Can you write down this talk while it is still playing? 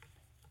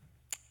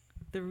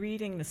The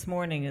reading this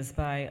morning is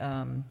by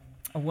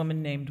a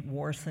woman named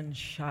Warsan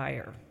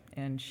Shire,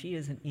 and she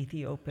is an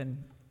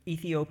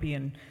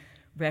Ethiopian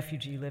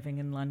refugee living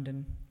in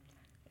London.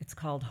 It's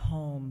called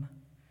Home.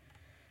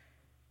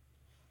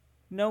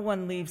 No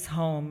one leaves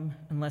home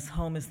unless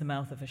home is the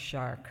mouth of a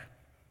shark.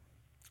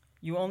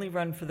 You only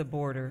run for the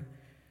border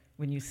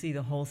when you see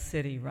the whole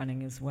city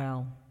running as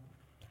well.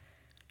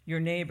 Your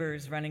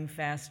neighbors running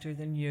faster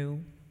than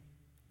you,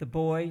 the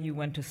boy you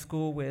went to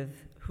school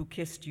with who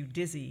kissed you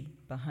dizzy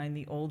behind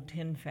the old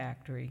tin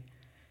factory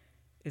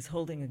is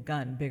holding a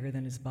gun bigger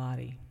than his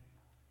body.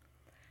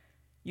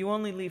 You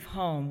only leave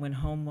home when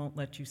home won't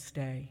let you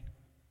stay.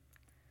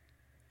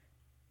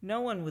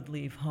 No one would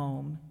leave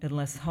home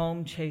unless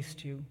home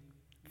chased you,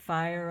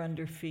 fire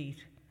under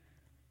feet,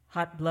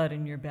 hot blood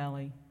in your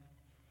belly.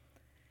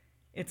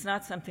 It's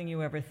not something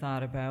you ever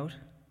thought about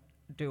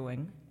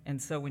doing, and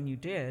so when you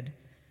did,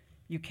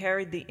 you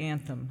carried the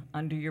anthem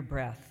under your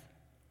breath,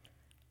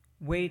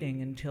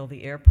 waiting until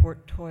the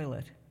airport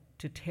toilet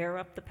to tear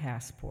up the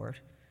passport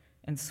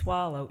and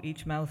swallow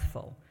each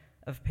mouthful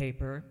of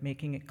paper,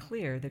 making it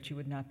clear that you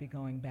would not be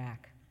going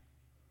back.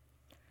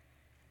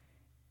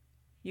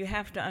 You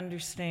have to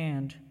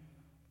understand,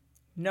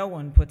 no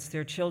one puts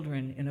their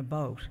children in a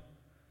boat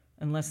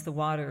unless the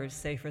water is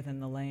safer than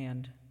the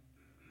land.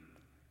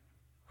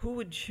 Who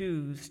would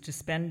choose to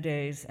spend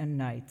days and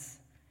nights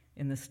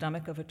in the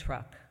stomach of a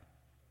truck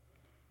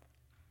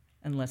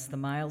unless the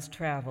miles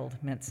traveled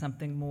meant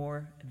something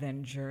more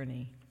than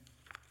journey?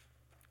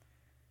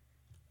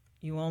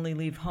 You only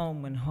leave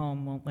home when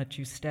home won't let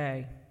you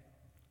stay.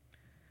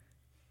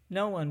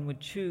 No one would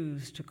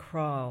choose to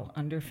crawl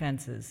under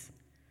fences,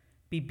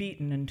 be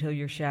beaten until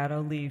your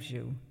shadow leaves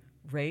you,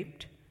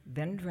 raped,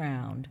 then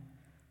drowned,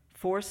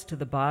 forced to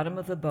the bottom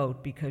of the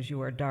boat because you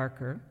are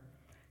darker,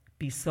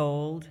 be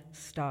sold,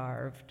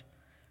 starved,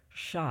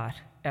 shot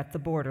at the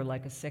border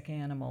like a sick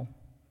animal,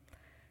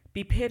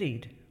 be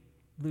pitied,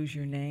 lose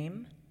your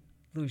name,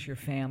 lose your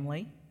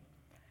family,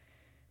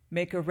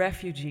 make a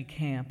refugee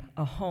camp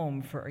a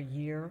home for a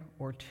year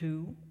or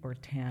 2 or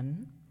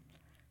 10,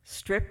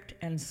 stripped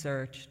and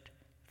searched,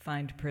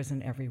 find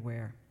prison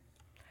everywhere.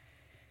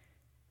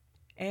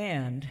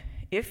 And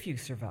if you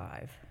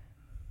survive,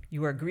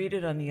 you are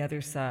greeted on the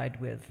other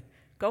side with,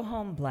 "Go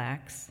home,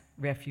 blacks,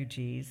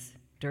 refugees,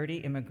 dirty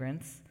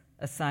immigrants,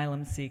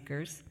 asylum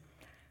seekers,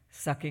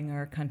 sucking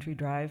our country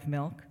drive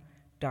milk,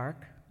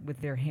 dark,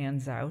 with their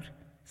hands out,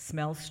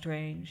 smell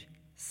strange,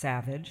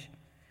 savage.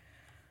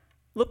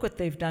 Look what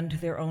they've done to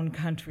their own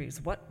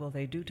countries. What will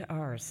they do to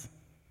ours?"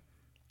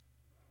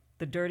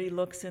 The dirty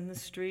looks in the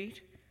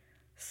street,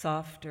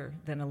 softer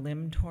than a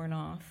limb torn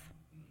off.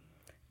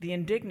 The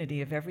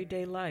indignity of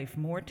everyday life,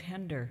 more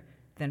tender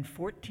than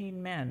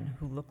 14 men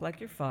who look like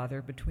your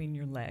father between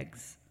your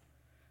legs.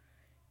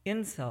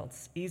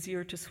 Insults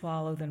easier to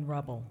swallow than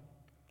rubble,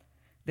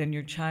 than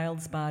your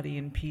child's body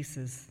in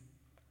pieces.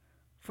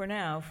 For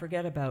now,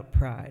 forget about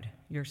pride.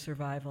 Your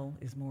survival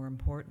is more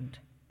important.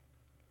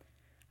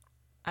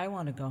 I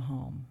want to go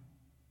home,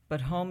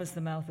 but home is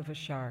the mouth of a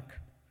shark.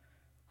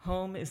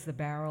 Home is the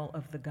barrel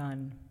of the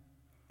gun.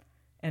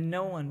 And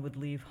no one would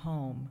leave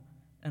home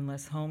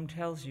unless home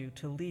tells you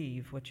to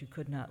leave what you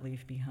could not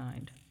leave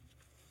behind,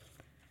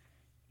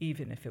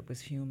 even if it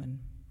was human.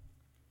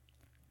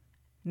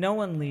 No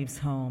one leaves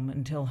home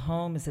until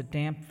home is a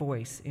damp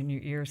voice in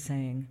your ear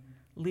saying,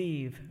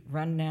 "Leave,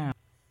 run now."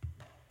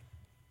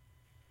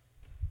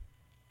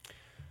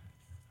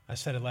 I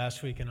said it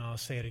last week and I'll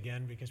say it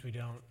again because we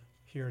don't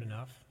hear it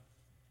enough.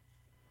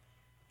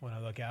 When I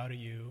look out at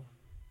you,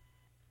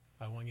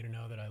 I want you to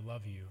know that I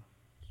love you.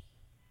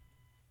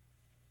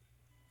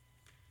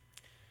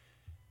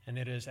 And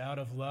it is out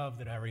of love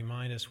that I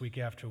remind us week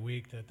after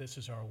week that this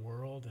is our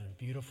world and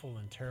beautiful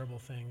and terrible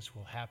things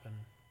will happen.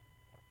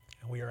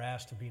 And we are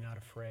asked to be not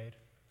afraid,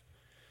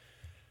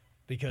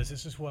 because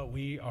this is what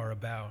we are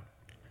about.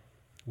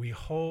 We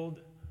hold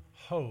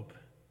hope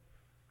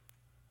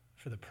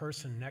for the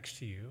person next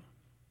to you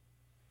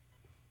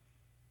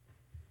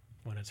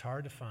when it's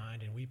hard to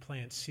find, and we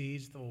plant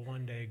seeds that will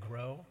one day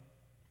grow.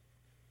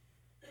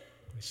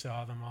 We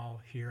saw them all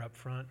here up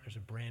front. There's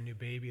a brand new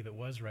baby that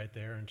was right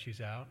there, and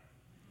she's out.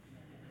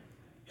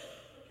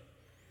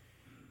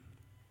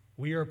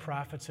 We are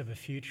prophets of a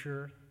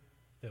future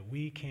that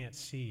we can't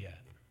see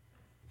yet.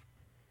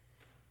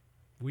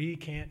 We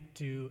can't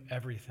do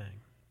everything,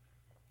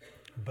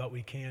 but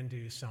we can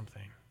do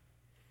something.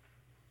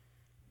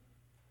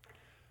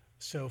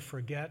 So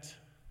forget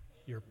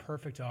your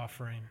perfect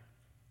offering.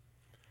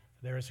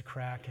 There is a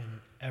crack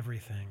in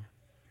everything,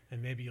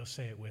 and maybe you'll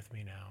say it with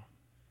me now.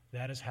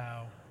 That is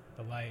how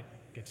the light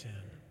gets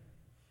in.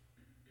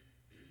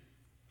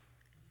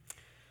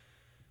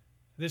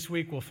 This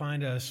week will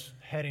find us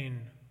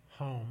heading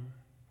home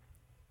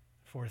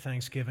for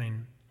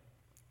Thanksgiving,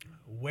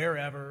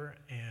 wherever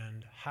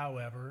and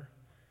however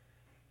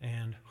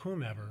and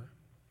whomever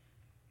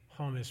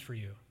home is for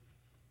you.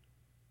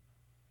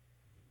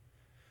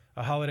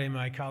 A holiday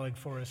my colleague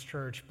Forrest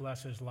Church,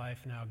 bless his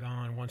life now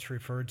gone, once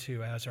referred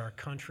to as our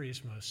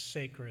country's most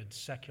sacred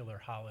secular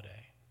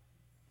holiday.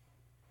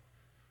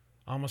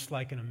 almost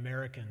like an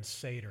American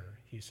Seder,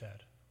 he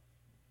said,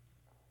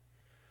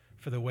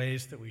 for the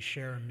ways that we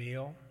share a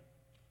meal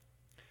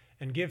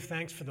and give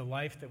thanks for the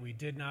life that we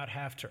did not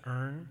have to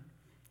earn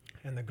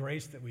and the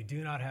grace that we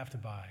do not have to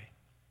buy.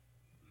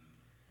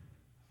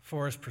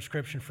 For his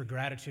prescription for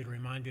gratitude,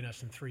 reminding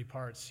us in 3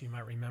 parts, you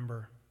might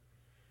remember.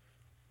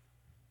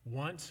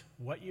 Want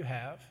what you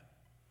have,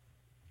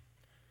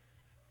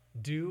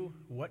 do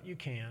what you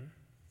can,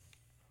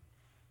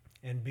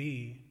 and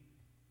be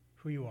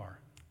who you are.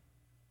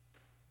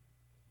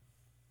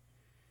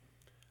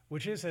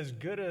 Which is as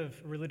good of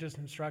religious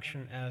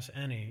instruction as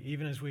any,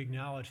 even as we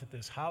acknowledge that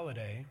this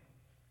holiday,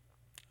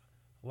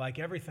 like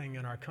everything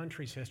in our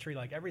country's history,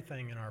 like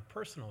everything in our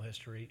personal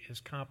history, is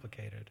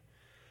complicated.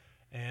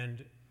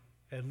 And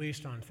at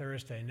least on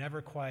Thursday,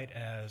 never quite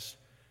as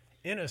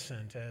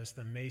innocent as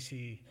the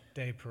Macy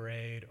Day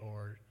Parade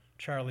or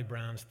Charlie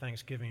Brown's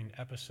Thanksgiving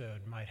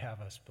episode might have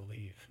us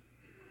believe.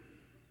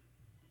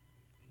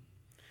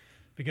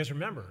 Because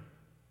remember,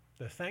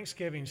 the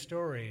Thanksgiving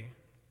story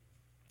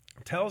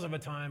tells of a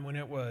time when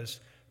it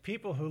was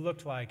people who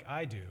looked like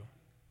I do.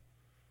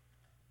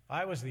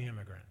 I was the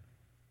immigrant.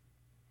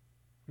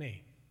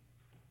 Me.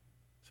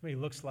 Somebody who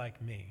looks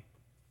like me.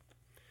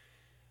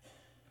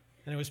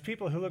 And it was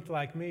people who looked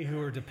like me who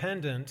were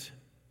dependent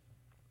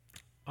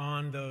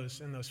on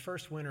in those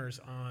first winters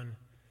on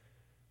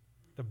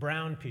the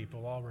brown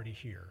people already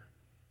here.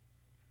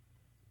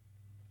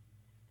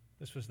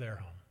 This was their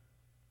home.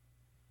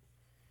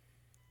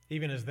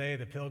 Even as they,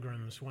 the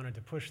pilgrims, wanted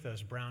to push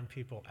those brown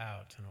people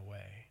out and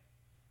away.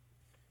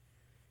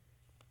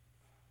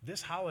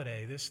 This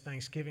holiday, this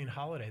Thanksgiving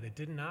holiday, that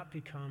did not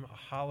become a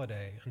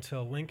holiday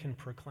until Lincoln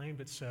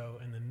proclaimed it so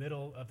in the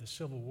middle of the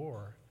Civil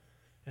War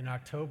in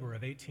October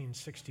of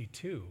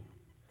 1862.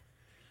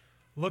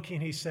 Looking,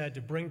 he said,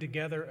 to bring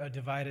together a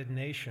divided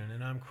nation,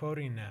 and I'm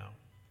quoting now.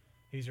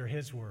 These are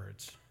his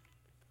words.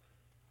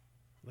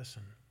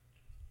 Listen.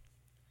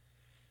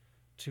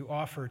 To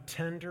offer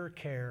tender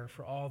care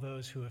for all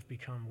those who have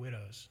become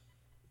widows,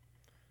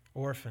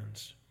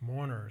 orphans,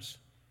 mourners,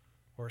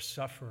 or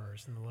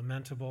sufferers in the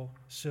lamentable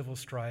civil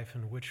strife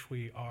in which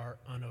we are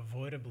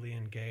unavoidably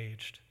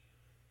engaged,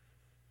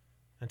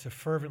 and to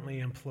fervently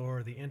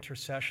implore the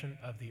intercession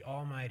of the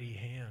Almighty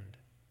Hand,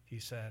 he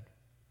said,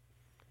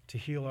 to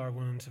heal our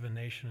wounds of a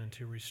nation and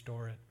to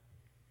restore it,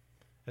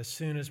 as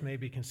soon as may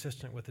be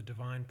consistent with the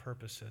divine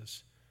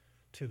purposes,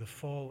 to the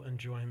full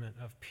enjoyment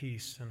of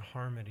peace and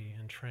harmony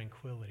and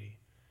tranquility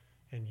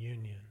and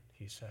union,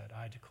 he said.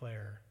 I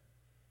declare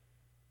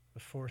the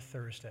 4th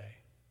Thursday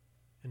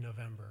in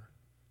November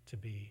to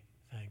be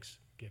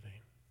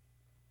Thanksgiving.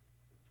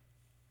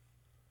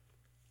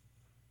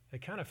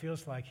 It kind of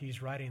feels like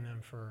he's writing them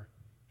for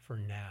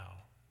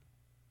now,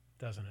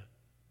 doesn't it?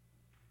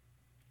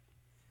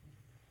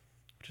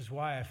 Which is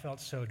why I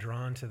felt so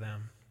drawn to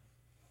them.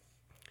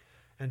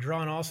 And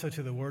drawn also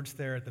to the words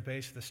there at the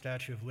base of the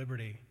Statue of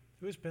Liberty.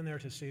 Who has been there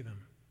to see them?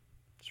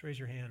 Just raise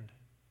your hand.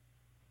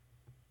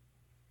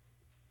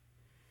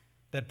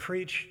 That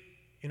preach,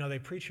 they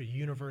preach a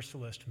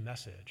universalist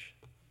message.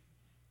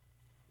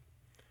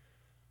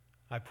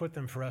 I put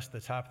them for us at the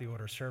top of the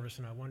order of service,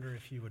 and I wonder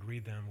if you would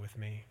read them with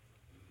me.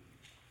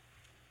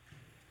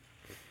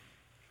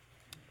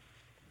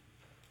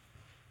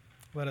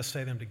 Let us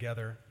say them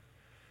together.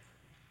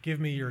 Give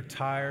me your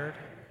tired,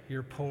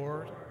 your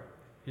poor,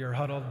 your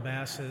huddled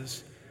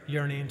masses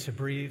yearning to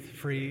breathe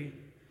free,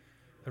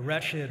 the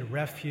wretched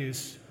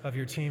refuse of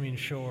your teeming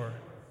shore.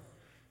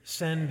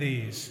 Send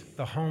these,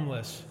 the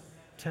homeless,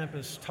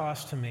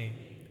 tempest-tossed to me.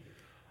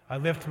 I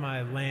lift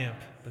my lamp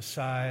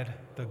beside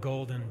the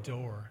golden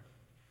door.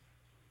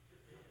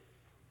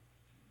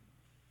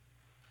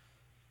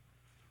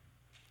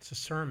 It's a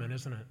sermon,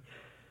 isn't it?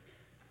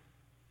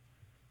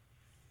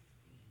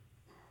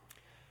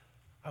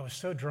 I was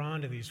so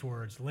drawn to these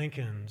words,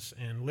 Lincoln's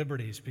and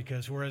Liberty's,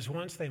 because whereas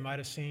once they might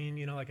have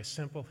seemed, like a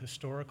simple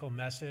historical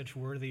message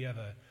worthy of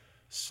a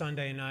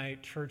Sunday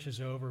night, church is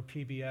over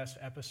PBS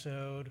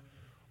episode,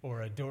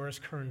 or a Doris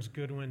Kearns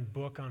Goodwin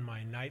book on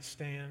my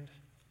nightstand,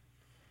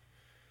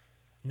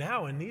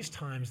 now in these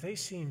times they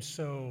seem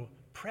so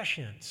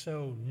prescient,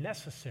 so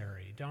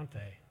necessary, don't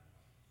they?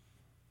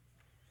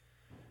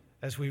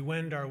 As we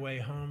wend our way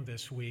home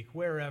this week,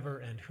 wherever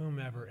and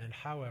whomever and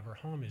however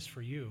home is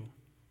for you,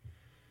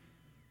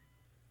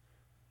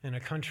 in a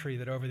country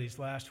that over these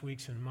last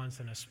weeks and months,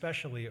 and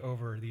especially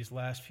over these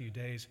last few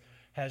days,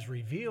 has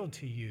revealed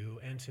to you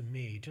and to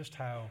me just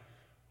how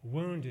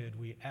wounded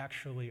we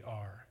actually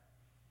are.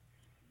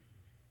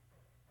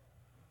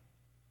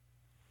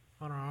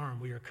 On our arm,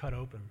 we are cut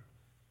open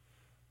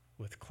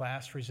with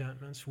class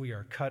resentments. We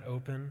are cut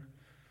open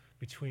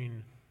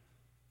between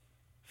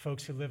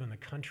folks who live in the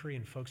country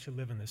and folks who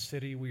live in the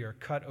city. We are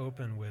cut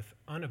open with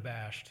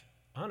unabashed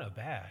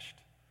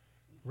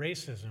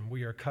racism.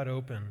 We are cut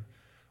open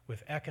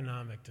with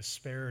economic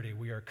disparity.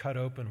 We are cut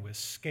open with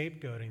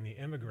scapegoating the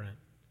immigrant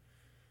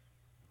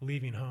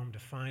leaving home to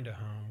find a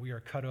home. We are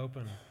cut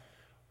open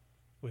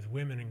with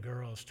women and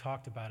girls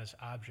talked about as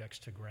objects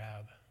to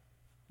grab.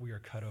 We are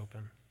cut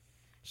open.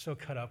 So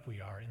cut up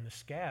we are. In the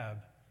scab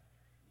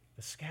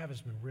The scab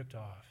has been ripped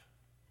off.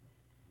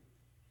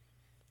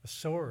 The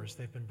sores,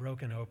 they've been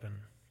broken open.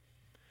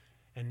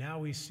 And now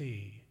we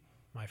see,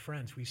 my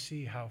friends, we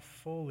see how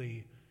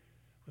fully,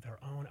 with our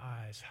own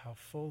eyes, how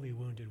fully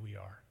wounded we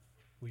are.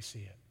 We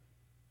see it.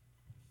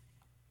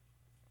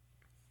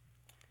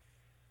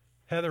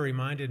 Heather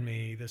reminded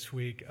me this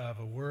week of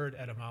a word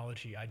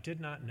etymology I did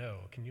not know.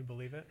 Can you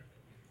believe it?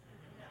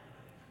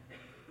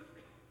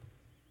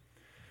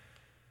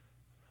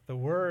 The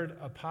word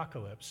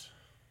apocalypse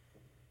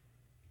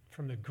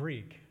from the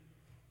Greek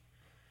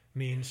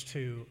means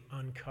to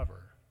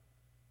uncover.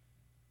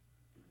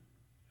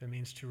 It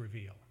means to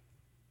reveal.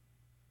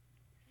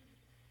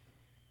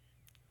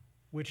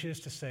 Which is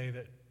to say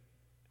that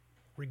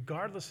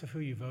regardless of who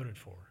you voted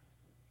for,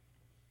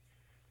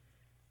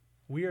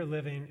 we are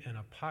living in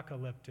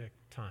apocalyptic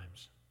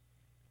times.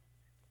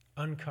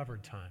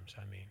 Uncovered times,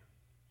 I mean.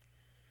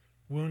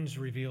 Wounds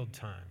revealed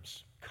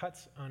times.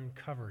 Cuts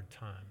uncovered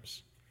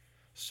times.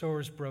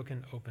 Sores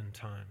broken open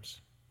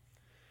times.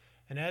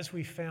 And as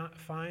we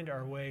find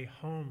our way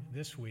home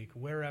this week,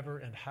 wherever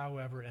and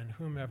however and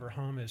whomever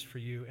home is for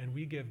you, and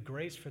we give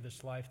grace for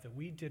this life that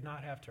we did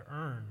not have to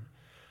earn,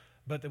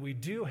 but that we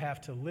do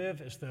have to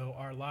live as though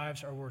our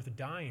lives are worth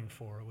dying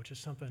for, which is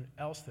something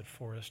else that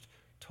Forrest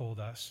told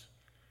us.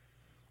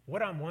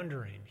 What I'm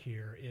wondering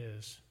here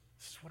is,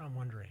 this is what I'm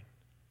wondering.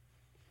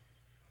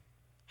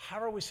 How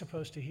are we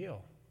supposed to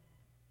heal?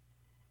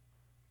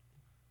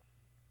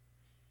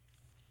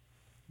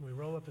 When we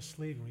roll up a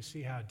sleeve and we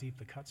see how deep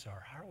the cuts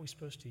are, how are we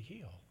supposed to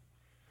heal?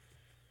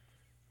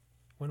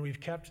 When we've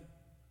kept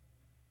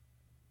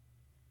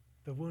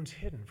the wounds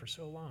hidden for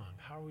so long,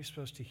 how are we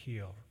supposed to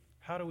heal?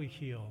 How do we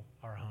heal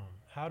our home?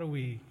 How do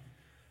we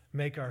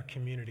make our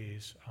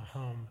communities a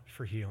home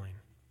for healing?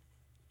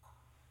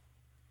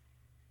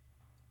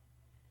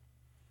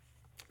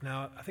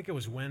 Now, I think it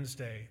was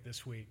Wednesday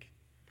this week,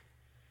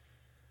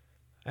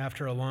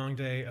 after a long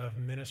day of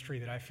ministry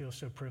that I feel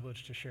so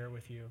privileged to share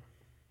with you.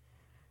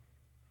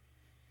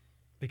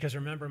 Because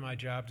remember my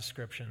job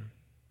description.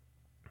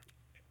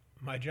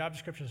 My job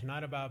description is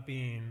not about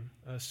being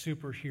a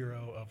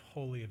superhero of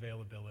holy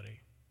availability.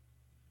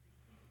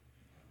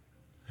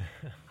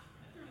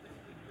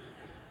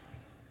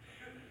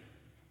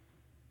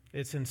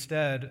 It's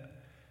instead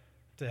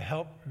to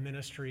help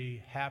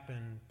ministry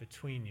happen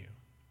between you.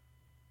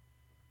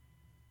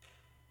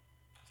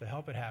 To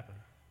help it happen.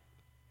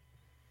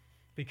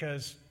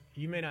 Because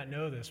you may not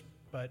know this,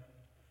 but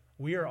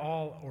we are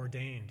all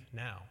ordained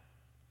now.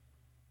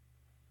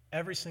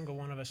 Every single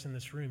one of us in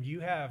this room, you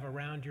have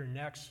around your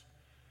necks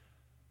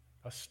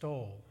a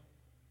stole,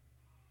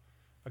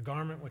 a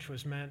garment which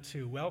was meant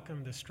to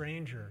welcome the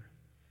stranger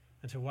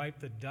and to wipe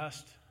the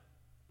dust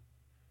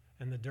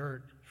and the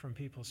dirt from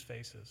people's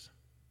faces.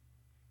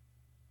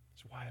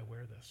 That's why I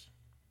wear this.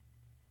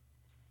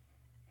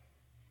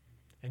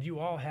 And you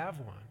all have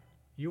one.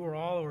 You are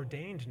all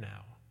ordained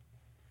now.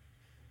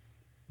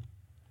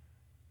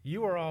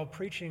 You are all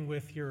preaching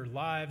with your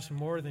lives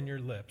more than your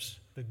lips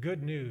the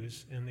good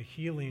news and the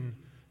healing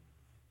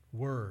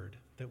word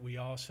that we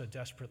all so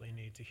desperately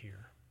need to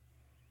hear.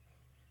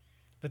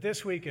 But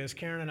this week, as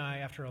Karen and I,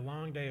 after a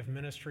long day of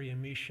ministry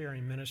and me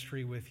sharing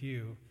ministry with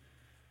you,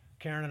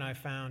 Karen and I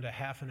found a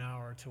half an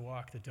hour to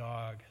walk the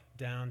dog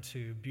down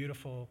to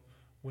beautiful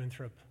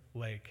Winthrop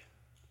Lake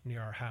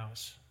near our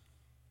house.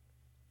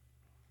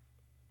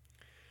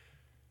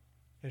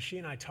 And she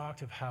and I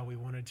talked of how we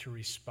wanted to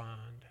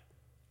respond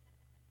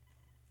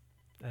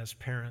as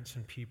parents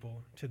and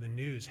people to the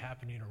news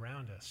happening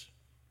around us.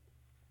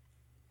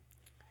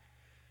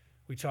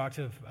 We talked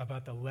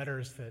about the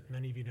letters that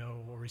many of you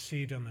know were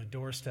received on the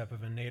doorstep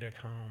of a Natick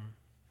home.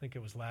 I think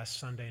it was last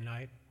Sunday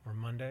night or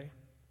Monday.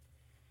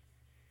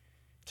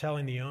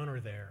 Telling the owner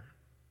there,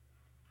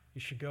 you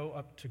should go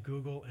up to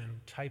Google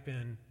and type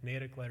in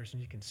Natick letters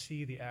and you can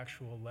see the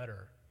actual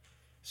letter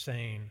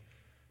saying,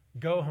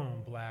 "Go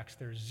home, blacks.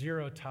 There's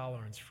zero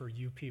tolerance for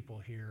you people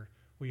here.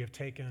 We have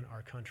taken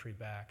our country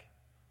back.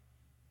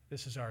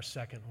 This is our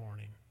second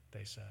warning,"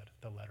 they said,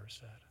 the letter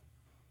said.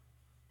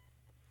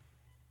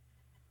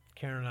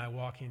 Karen and I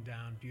walking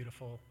down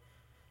beautiful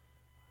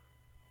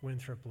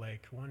Winthrop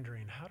Lake,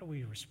 wondering, how do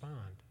we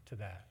respond to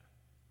that?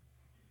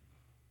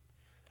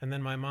 And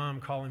then my mom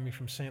calling me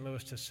from St.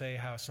 Louis to say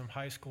how some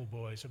high school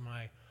boys at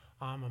my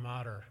alma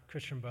mater,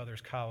 Christian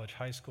Brothers College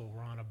High School,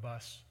 were on a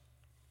bus.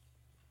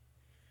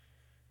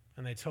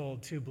 And they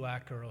told two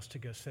black girls to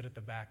go sit at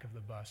the back of the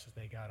bus as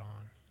they got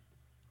on.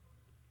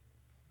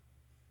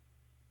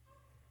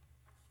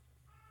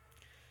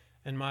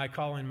 And my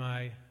calling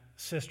my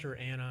sister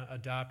Anna,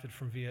 adopted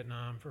from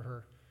Vietnam, for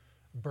her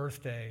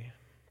birthday.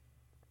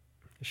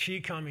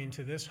 She coming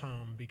to this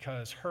home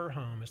because her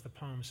home, as the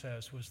poem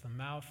says, was the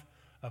mouth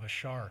of a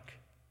shark.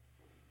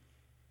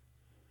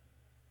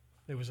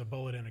 There was a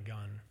bullet in a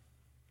gun.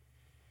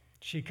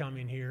 She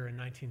coming here in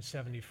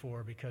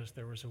 1974 because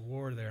there was a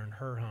war there in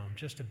her home.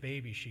 Just a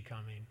baby, she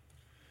coming.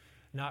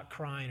 Not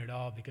crying at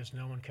all because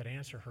no one could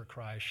answer her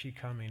cries. She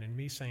coming and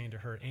me saying to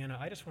her, "Anna,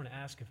 I just want to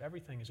ask if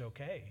everything is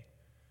okay.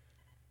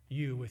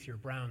 You with your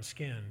brown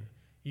skin,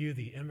 you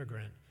the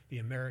immigrant, the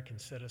American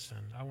citizen,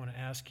 I want to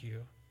ask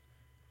you,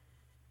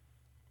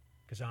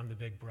 because I'm the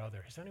big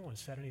brother, has anyone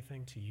said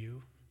anything to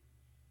you?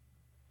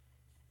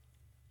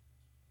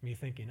 Me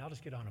thinking, I'll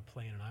just get on a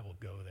plane and I will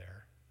go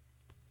there.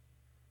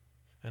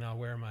 And I'll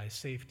wear my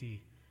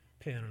safety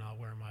pin and I'll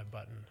wear my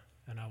button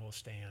and I will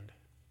stand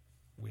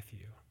with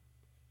you.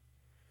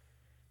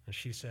 And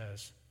she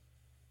says,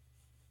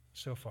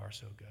 so far,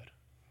 so good.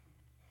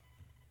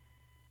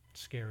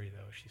 Scary,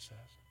 though, she says.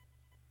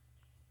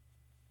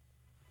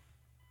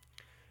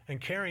 And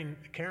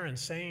Karen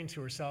saying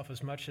to herself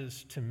as much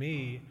as to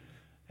me,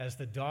 as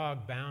the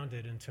dog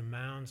bounded into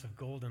mounds of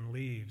golden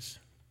leaves,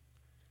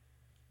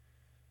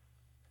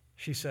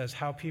 she says,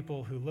 how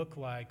people who look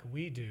like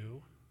we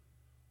do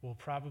will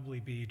probably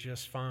be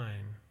just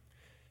fine.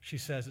 She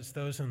says it's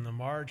those in the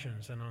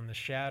margins and on the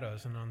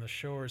shadows and on the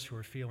shores who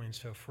are feeling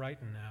so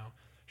frightened now.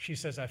 She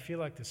says, I feel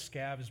like the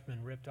scab has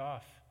been ripped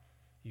off,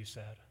 you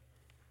said.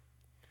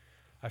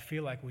 I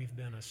feel like we've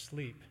been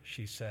asleep,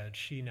 she said,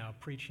 she now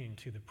preaching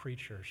to the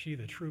preacher, she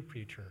the true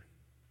preacher.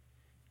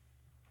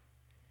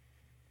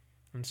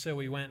 And so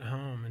we went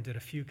home and did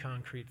a few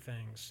concrete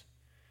things.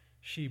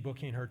 She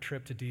booking her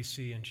trip to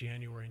D.C. in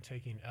January and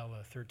taking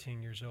Ella,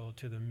 13 years old,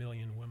 to the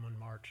Million Women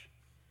March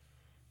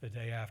the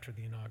day after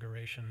the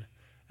inauguration.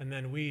 And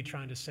then we,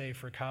 trying to save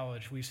for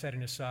college, we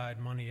setting aside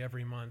money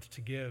every month to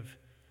give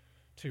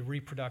to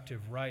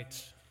reproductive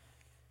rights,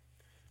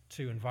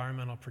 to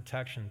environmental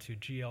protection, to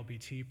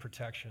GLBT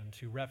protection,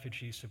 to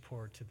refugee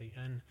support, to the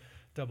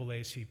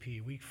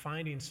NAACP. We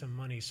finding some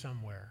money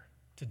somewhere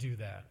to do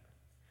that.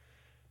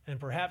 And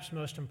perhaps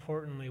most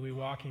importantly, we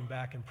walking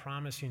back and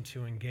promising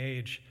to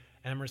engage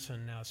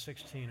Emerson, now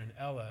 16, and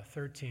Ella,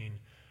 13.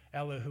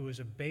 Ella, who was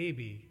a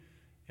baby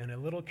in a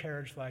little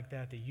carriage like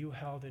that you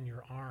held in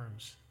your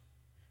arms.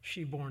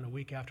 She born a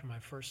week after my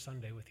first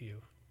Sunday with you.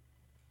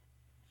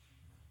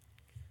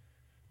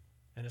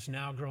 And is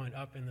now growing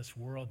up in this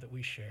world that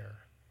we share.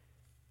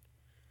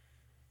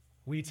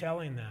 We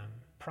telling them,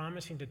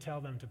 promising to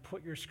tell them to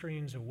put your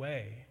screens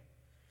away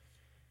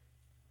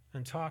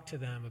and talk to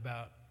them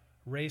about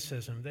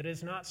racism that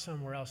is not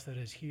somewhere else, that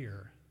is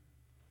here.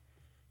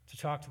 To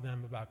talk to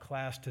them about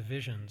class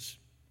divisions.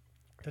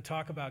 To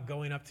talk about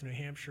going up to New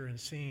Hampshire and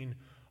seeing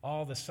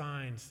all the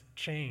signs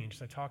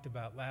change I talked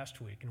about last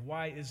week. And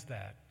why is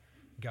that,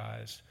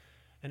 guys?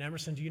 And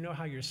Emerson, do you know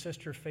how your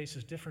sister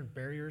faces different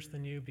barriers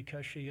than you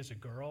because she is a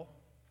girl?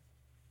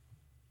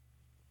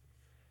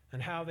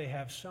 And how they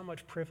have so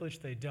much privilege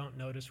they don't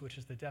notice, which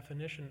is the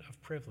definition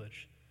of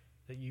privilege,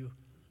 that you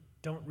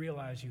don't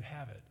realize you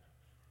have it.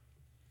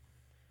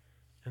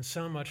 And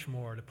so much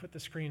more, to put the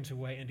screens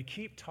away and to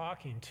keep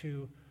talking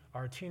to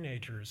our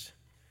teenagers,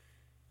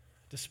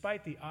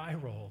 despite the eye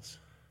rolls,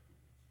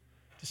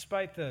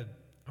 despite the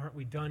aren't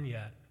we done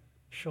yet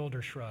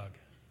shoulder shrug,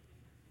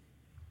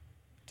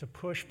 to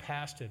push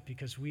past it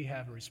because we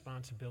have a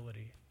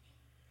responsibility.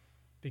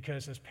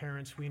 Because as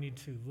parents, we need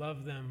to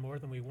love them more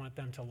than we want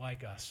them to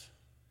like us.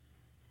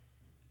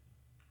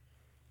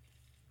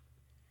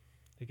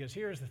 Because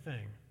here's the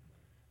thing,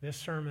 this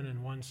sermon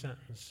in one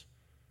sentence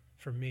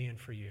for me and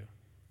for you.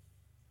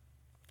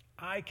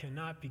 I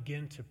cannot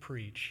begin to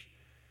preach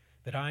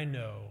that I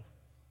know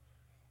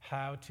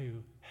how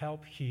to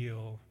help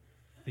heal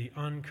the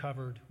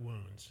uncovered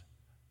wounds.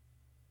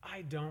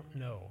 I don't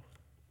know.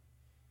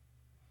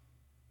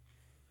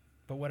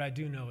 But what I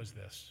do know is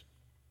this.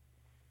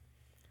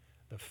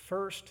 The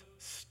first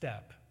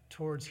step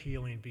towards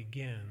healing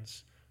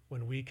begins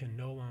when we can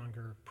no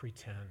longer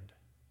pretend.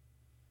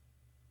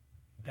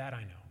 That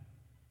I know.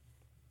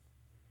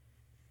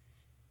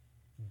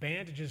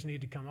 Bandages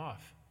need to come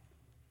off.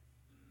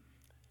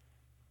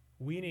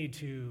 We need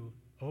to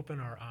open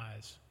our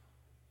eyes.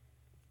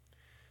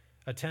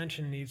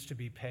 Attention needs to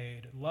be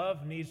paid.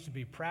 Love needs to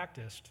be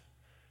practiced,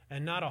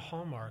 and not a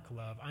Hallmark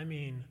love. I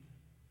mean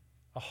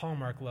a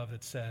Hallmark love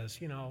that says,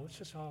 let's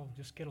just all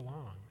just get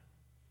along.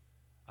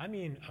 I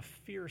mean a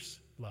fierce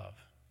love,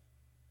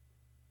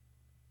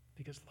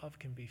 because love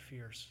can be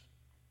fierce.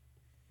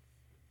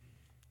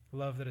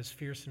 Love that is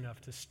fierce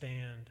enough to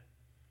stand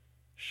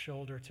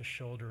shoulder to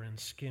shoulder and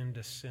skin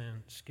to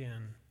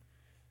skin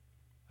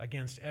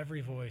against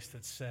every voice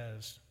that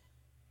says,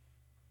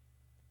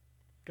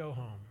 go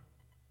home,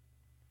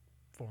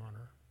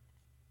 foreigner.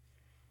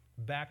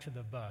 Back to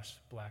the bus,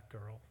 black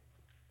girl.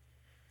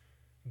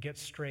 Get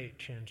straight,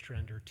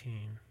 transgender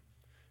teen.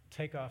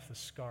 Take off the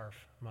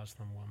scarf,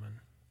 Muslim woman.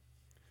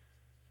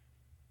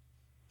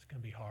 It's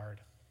going to be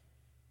hard.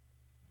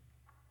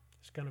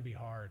 It's going to be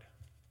hard,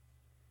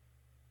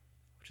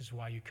 which is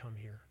why you come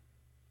here.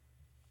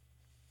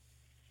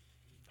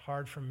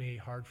 Hard for me,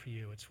 hard for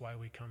you. It's why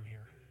we come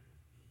here.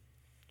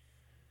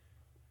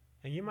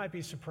 And you might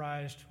be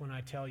surprised when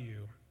I tell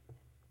you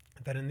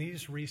that in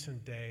these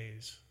recent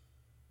days,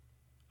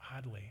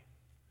 oddly,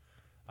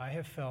 I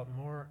have felt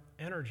more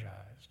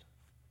energized,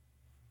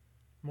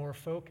 more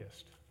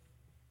focused,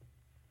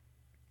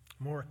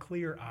 more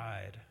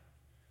clear-eyed,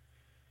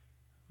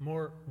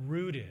 more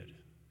rooted.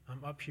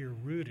 I'm up here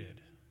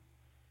rooted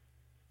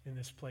in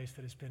this place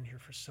that has been here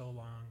for so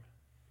long.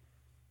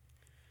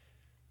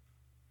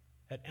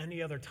 at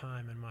any other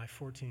time in my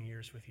 14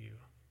 years with you.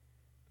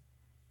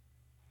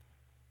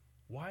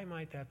 Why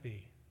might that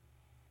be?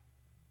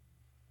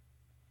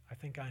 I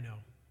think I know.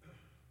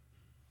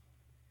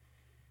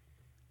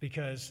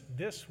 Because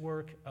this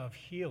work of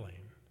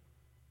healing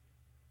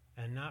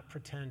and not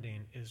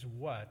pretending is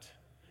what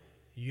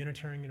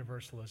Unitarian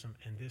Universalism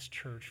and this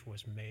church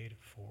was made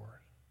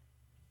for.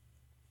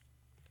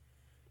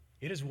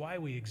 It is why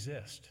we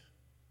exist.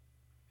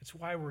 It's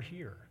why we're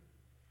here.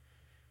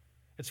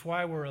 It's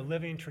why we're a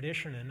living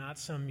tradition and not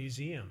some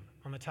museum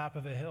on the top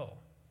of a hill.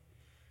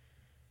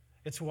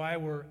 It's why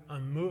we're a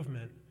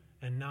movement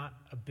and not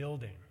a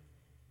building.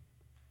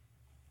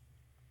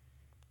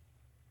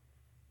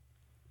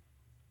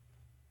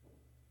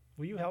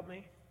 Will you help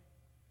me?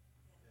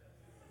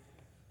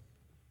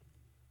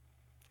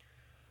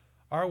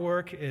 Our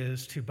work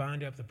is to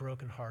bind up the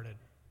brokenhearted.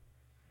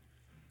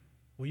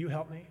 Will you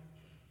help me?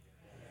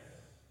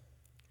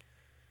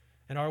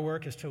 And our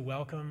work is to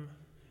welcome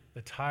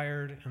the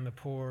tired and the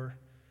poor,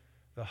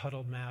 the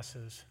huddled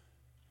masses,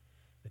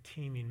 the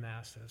teeming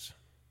masses,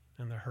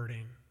 and the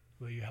hurting.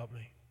 Will you help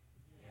me?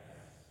 Yes.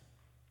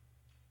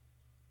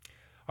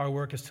 Our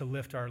work is to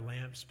lift our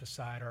lamps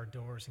beside our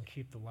doors and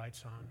keep the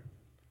lights on,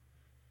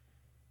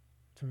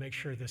 to make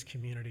sure this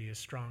community is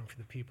strong for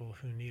the people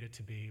who need it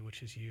to be,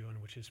 which is you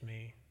and which is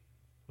me.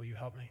 Will you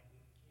help me?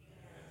 Yes.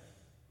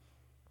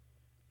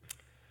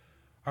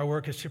 Our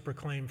work is to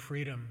proclaim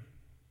freedom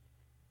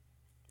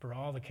for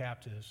all the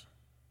captives.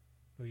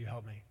 Will you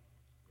help me?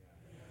 Yes.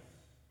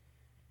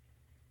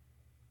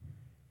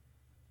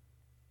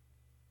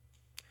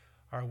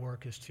 Our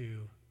work is to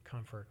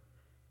comfort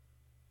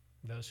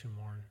those who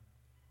mourn.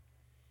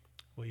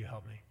 Will you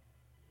help me?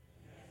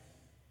 Yes.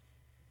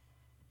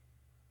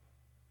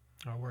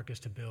 Our work is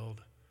to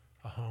build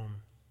a home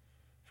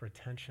for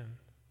attention,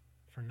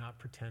 for not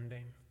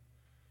pretending,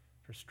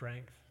 for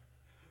strength,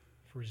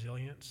 for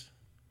resilience,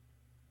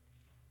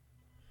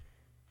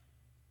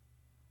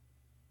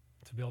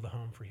 to build a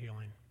home for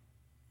healing.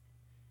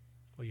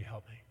 Will you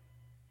help me?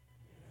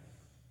 Yes.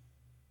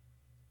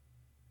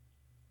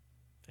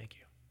 Thank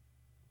you.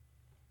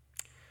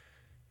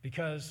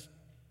 Because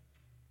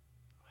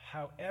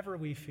however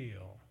we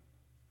feel,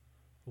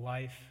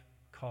 life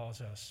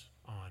calls us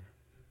on.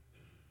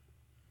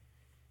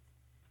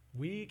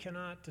 We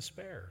cannot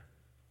despair.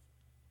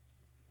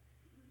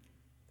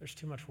 There's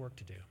too much work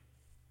to do.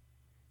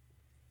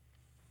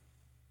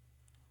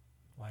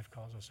 Life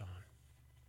calls us on.